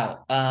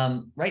 Wow.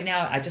 Right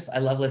now, I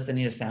love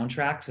listening to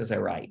soundtracks as I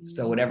write.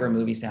 So whatever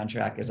movie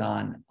soundtrack is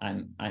on,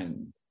 I'm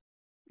in.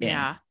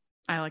 Yeah,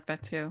 I like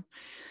that too.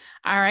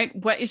 All right.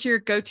 What is your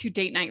go-to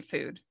date night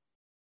food?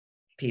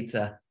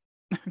 Pizza.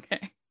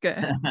 Okay,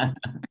 good.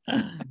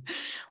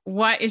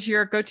 What is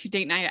your go-to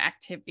date night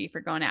activity for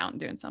going out and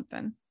doing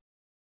something?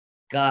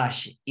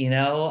 Gosh,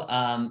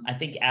 I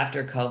think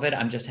after COVID,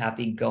 I'm just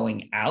happy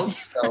going out.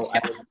 So I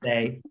would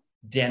say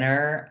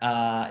dinner.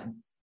 I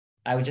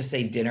would just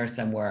say dinner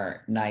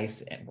somewhere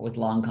nice with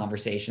long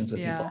conversations with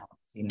people.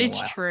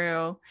 It's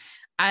true.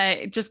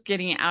 Just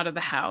getting out of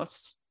the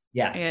house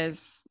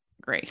is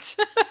great.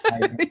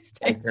 I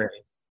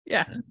agree.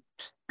 Yeah.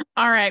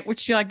 All right.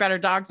 Which do you like better,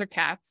 dogs or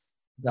cats?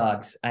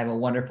 Dogs. I have a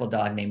wonderful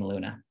dog named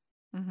Luna.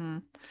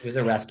 She was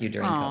a rescue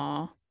during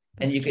COVID.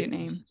 And you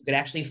could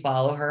actually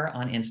follow her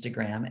on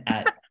Instagram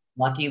at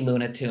Lucky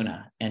Luna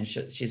Tuna, and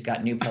she's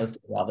got new posts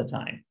all the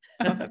time.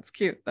 Oh, that's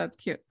cute. That's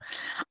cute.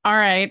 All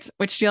right.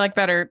 Which do you like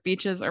better,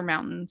 beaches or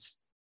mountains?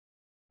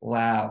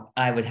 Wow.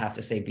 I would have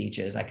to say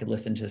beaches. I could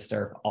listen to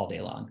surf all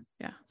day long.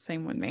 Yeah.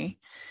 Same with me.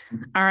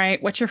 All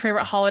right. What's your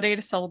favorite holiday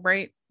to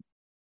celebrate?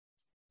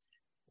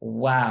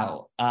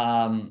 Wow.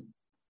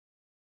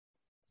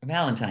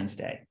 Valentine's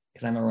Day,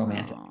 because I'm a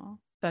romantic. Aww,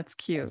 that's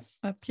cute.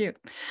 That's cute.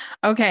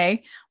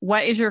 Okay.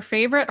 What is your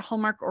favorite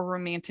Hallmark or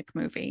romantic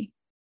movie?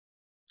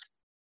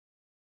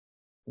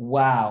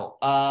 Wow.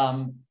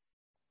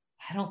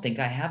 I don't think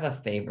I have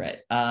a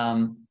favorite.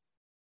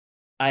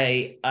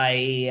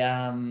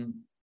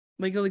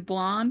 Legally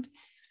Blonde.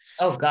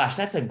 Oh gosh,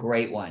 that's a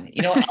great one.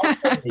 I'll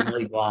say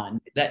Legally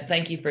Blonde.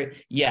 Thank you for,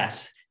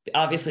 yes.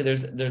 Obviously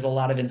there's a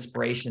lot of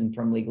inspiration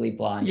from Legally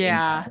Blonde.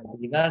 Yeah.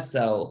 DIVA,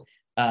 so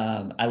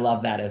I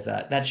love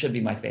that that should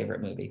be my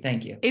favorite movie.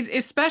 Thank you.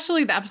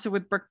 Especially the episode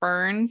with Brooke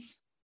Burns.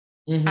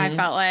 I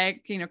felt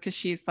like, because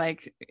she's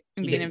like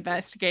being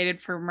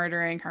investigated for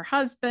murdering her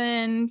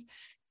husband.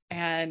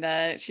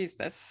 And she's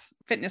this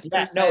fitness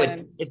person.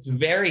 No, it's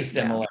very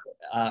similar.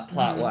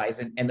 plot wise,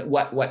 and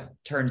what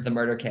turns the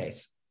murder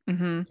case.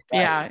 Mm-hmm.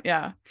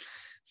 Yeah.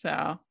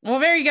 So, well,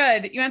 very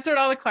good. You answered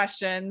all the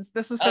questions.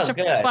 This was such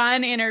a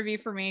fun interview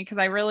for me because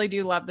I really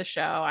do love the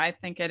show. I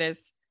think it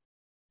is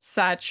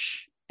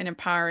such an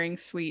empowering,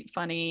 sweet,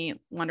 funny,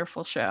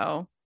 wonderful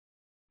show.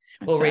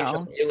 Well, so,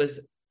 Rachel, it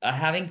was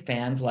having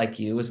fans like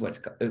you is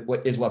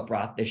what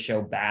brought this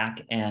show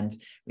back. And,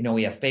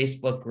 we have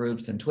Facebook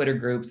groups and Twitter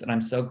groups, and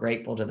I'm so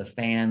grateful to the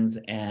fans.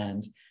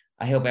 And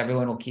I hope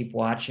everyone will keep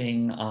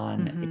watching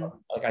on,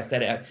 like I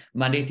said,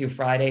 Monday through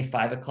Friday,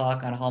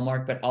 5:00 on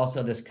Hallmark, but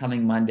also this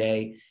coming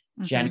Monday,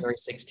 January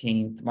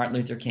 16th, Martin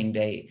Luther King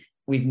Day.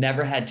 We've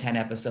never had 10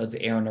 episodes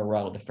air in a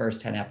row, the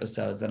first 10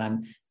 episodes. And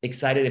I'm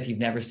excited. If you've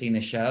never seen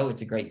the show,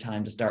 it's a great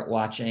time to start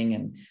watching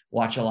and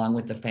watch along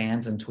with the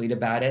fans and tweet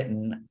about it,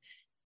 and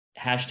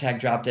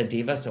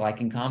 #DropDeadDiva so I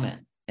can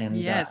comment. And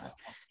yes.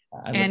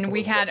 And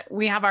we have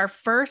our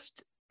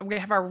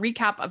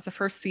recap of the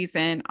first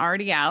season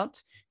already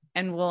out,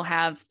 and we'll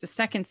have the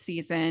second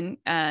season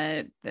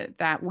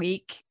that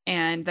week.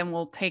 And then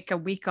we'll take a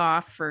week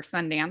off for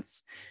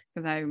Sundance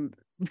because I'm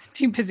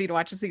too busy to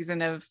watch a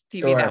season of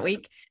TV that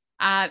week.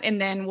 And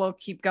then we'll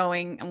keep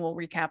going and we'll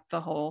recap the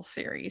whole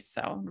series.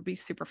 So it'll be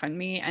super fun.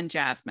 Me and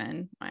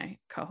Jasmine, my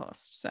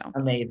co-host. So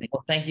amazing.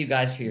 Well, thank you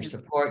guys for your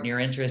support and your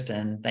interest,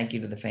 and thank you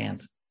to the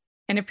fans.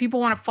 And if people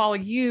want to follow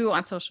you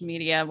on social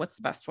media, what's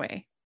the best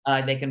way?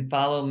 They can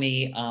follow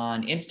me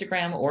on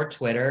Instagram or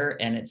Twitter,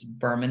 and it's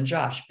Berman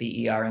Josh,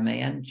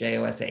 Berman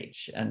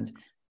Josh. And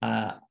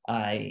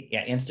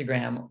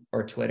Instagram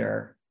or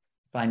Twitter,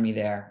 find me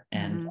there.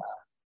 And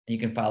you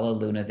can follow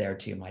Luna there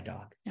too, my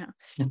dog. Yeah.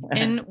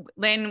 And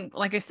then,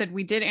 like I said,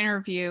 we did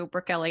interview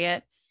Brooke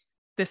Elliott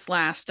this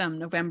last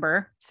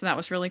November. So that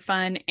was really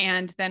fun.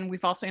 And then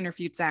we've also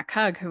interviewed Zach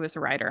Hugg, who is a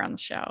writer on the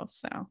show.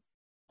 So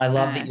I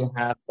love that you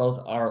have both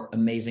our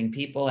amazing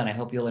people, and I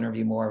hope you'll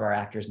interview more of our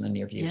actors in the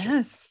near future.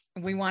 Yes,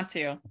 we want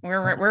to.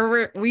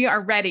 We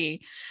are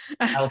ready.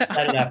 I'll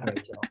set it up,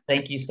 Rachel.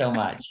 Thank you so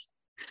much.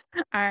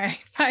 All right.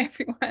 Bye,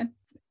 everyone.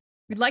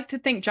 We'd like to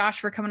thank Josh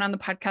for coming on the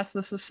podcast.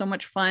 This was so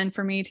much fun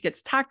for me to get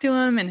to talk to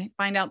him and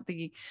find out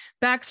the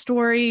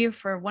backstory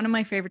for one of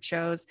my favorite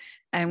shows.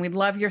 And we'd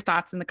love your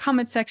thoughts in the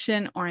comment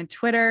section or on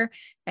Twitter.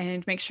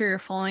 And make sure you're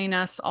following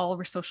us all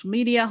over social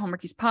media,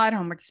 Hallmarkies Pod,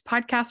 Hallmarkies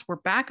Podcast. We're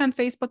back on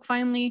Facebook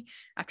finally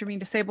after being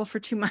disabled for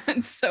 2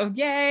 months. So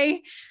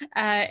yay.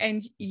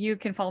 And you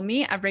can follow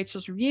me at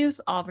Rachel's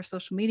Reviews, all of our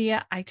social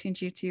media, iTunes,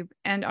 YouTube,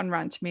 and on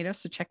Rotten Tomatoes.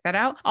 So check that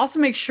out. Also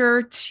make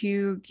sure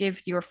to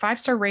give your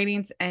 5-star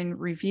ratings and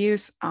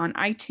reviews on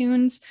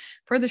iTunes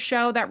for the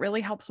show. That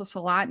really helps us a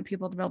lot and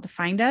people to be able to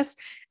find us.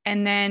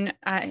 And then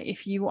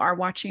if you are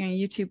watching on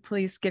YouTube,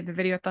 please give the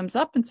video a thumbs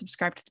up and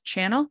subscribe to the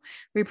channel.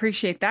 We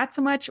appreciate that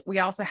so much. We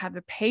also have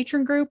a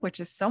patron group, which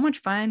is so much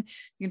fun.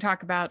 You can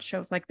talk about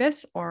shows like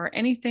this or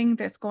anything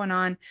that's going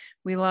on.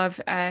 We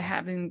love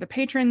having the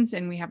patrons,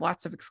 and we have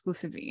lots of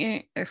exclusive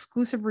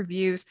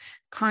reviews,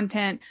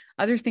 content,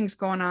 other things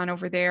going on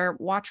over there,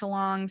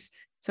 watch-alongs.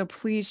 So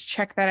please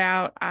check that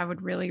out. I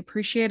would really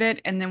appreciate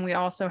it. And then we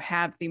also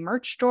have the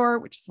merch store,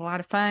 which is a lot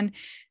of fun.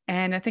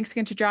 And thanks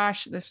again to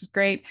Josh. This was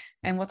great.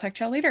 And we'll talk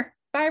to y'all later.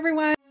 Bye,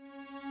 everyone.